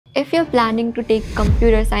If you're planning to take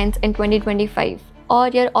computer science in 2025 or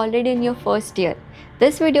you're already in your first year,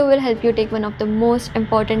 this video will help you take one of the most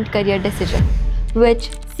important career decisions, which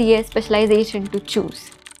CS specialization to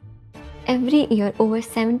choose. Every year, over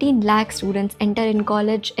 17 lakh students enter in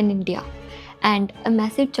college in India, and a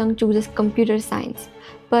massive chunk chooses computer science.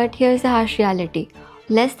 But here's the harsh reality.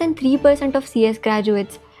 Less than 3% of CS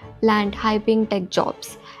graduates land high-paying tech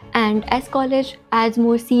jobs. And as college adds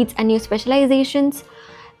more seats and new specializations,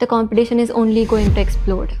 the competition is only going to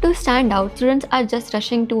explode. To stand out, students are just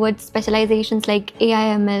rushing towards specializations like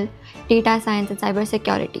AI/ML, data science, and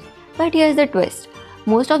cybersecurity. But here's the twist.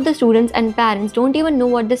 Most of the students and parents don't even know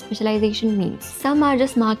what this specialization means. Some are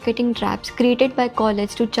just marketing traps created by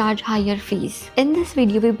college to charge higher fees. In this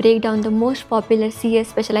video, we break down the most popular CS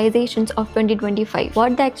specializations of 2025,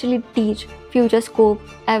 what they actually teach, future scope,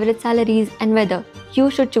 average salaries, and whether you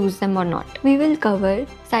should choose them or not. We will cover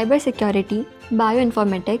cybersecurity,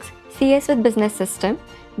 bioinformatics, CS with business system,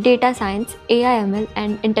 data science, AI/ML,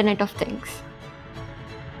 and Internet of Things.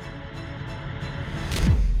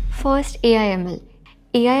 First, AI/ML.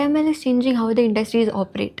 AI/ML is changing how the industries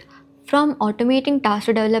operate. From automating tasks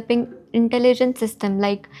to developing intelligent systems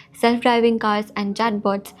like self-driving cars and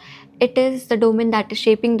chatbots, it is the domain that is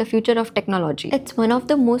shaping the future of technology. It's one of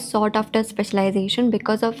the most sought-after specialization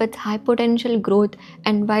because of its high potential growth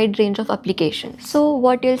and wide range of applications. So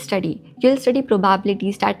what you'll study? You'll study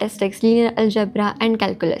probability, statistics, linear algebra, and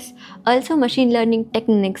calculus. Also machine learning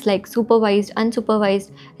techniques like supervised, unsupervised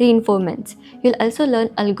reinforcements. You'll also learn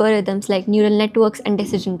algorithms like neural networks and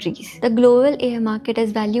decision trees. The global AI market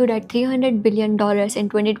is valued at $300 billion in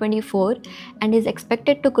 2024 and is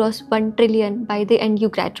expected to cross $1 trillion by the end you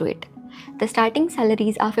graduate. The starting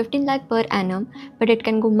salaries are 15 lakh per annum, but it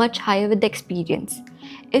can go much higher with the experience.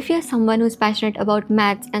 If you're someone who's passionate about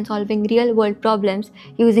maths and solving real-world problems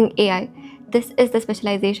using AI, this is the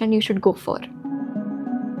specialization you should go for.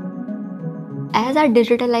 As our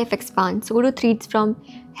digital life expands, so do threats from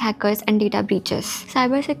hackers and data breaches.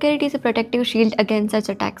 Cybersecurity is a protective shield against such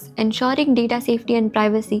attacks, ensuring data safety and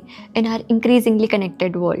privacy in our increasingly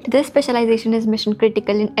connected world. This specialization is mission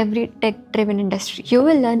critical in every tech-driven industry. You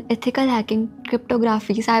will learn ethical hacking,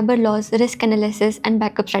 cryptography, cyber laws, risk analysis, and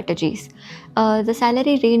backup strategies. The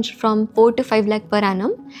salary range from 4 to 5 lakh per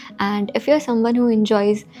annum, and if you're someone who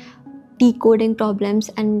enjoys decoding problems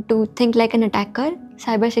and to think like an attacker,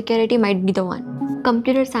 cybersecurity might be the one.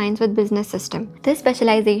 Computer science with business system. This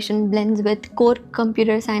specialization blends with core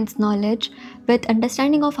computer science knowledge with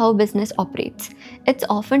understanding of how business operates. It's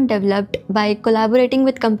often developed by collaborating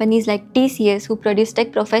with companies like TCS who produce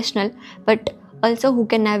tech professional but also who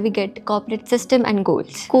can navigate corporate system and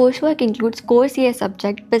goals. Coursework includes core CS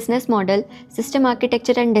subject, business model, system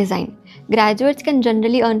architecture, and design. Graduates can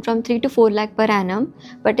generally earn from 3 to 4 lakh per annum,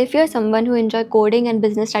 but if you're someone who enjoys coding and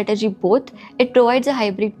business strategy both, it provides a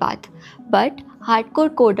hybrid path. But hardcore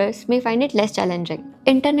coders may find it less challenging.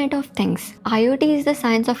 Internet of Things. IoT is the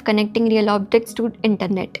science of connecting real objects to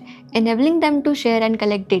internet, enabling them to share and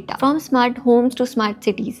collect data. From smart homes to smart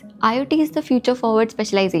cities, IoT is the future-forward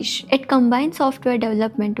specialization. It combines software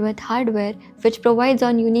development with hardware, which provides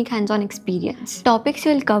a unique hands-on experience. Topics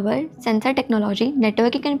you'll cover: sensor technology,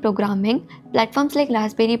 networking and programming, platforms like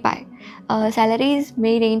Raspberry Pi. Salaries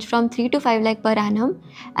may range from 3 to 5 lakh per annum,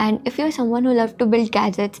 and if you're someone who loves to build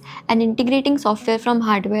gadgets and integrating software from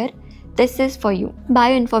hardware, this is for you.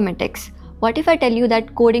 Bioinformatics. What if I tell you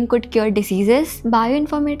that coding could cure diseases?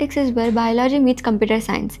 Bioinformatics is where biology meets computer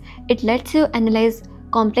science. It lets you analyze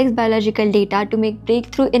complex biological data to make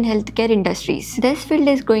breakthrough in healthcare industries. This field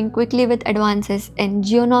is growing quickly with advances in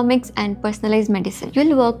genomics and personalized medicine.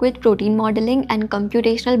 You'll work with protein modeling and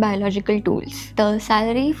computational biological tools. The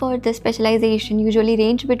salary for this specialization usually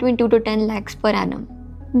range between 2 to 10 lakhs per annum.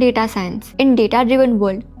 Data science. In data-driven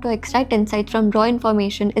world, to extract insights from raw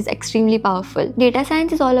information is extremely powerful. Data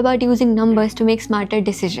science is all about using numbers to make smarter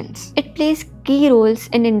decisions. It plays key roles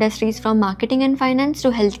in industries from marketing and finance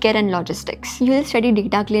to healthcare and logistics. You will study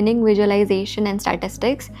data cleaning, visualization, and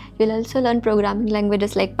statistics. You'll also learn programming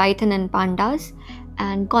languages like Python and Pandas,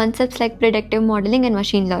 and concepts like predictive modeling and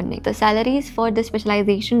machine learning. The salaries for this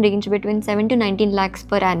specialization range between 7 to 19 lakhs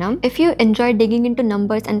per annum. If you enjoy digging into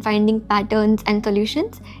numbers and finding patterns and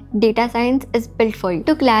solutions, data science is built for you.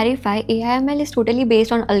 To clarify, AI/ML is totally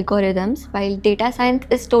based on algorithms, while data science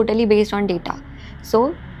is totally based on data.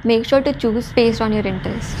 So make sure to choose based on your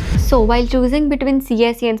interest. So while choosing between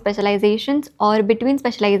CSE and specializations or between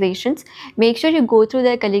specializations, make sure you go through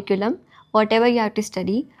their curriculum, whatever you have to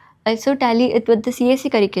study. Also tally it with the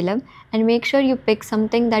CSE curriculum and make sure you pick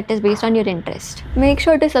something that is based on your interest. Make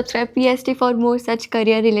sure to subscribe PST for more such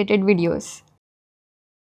career related videos.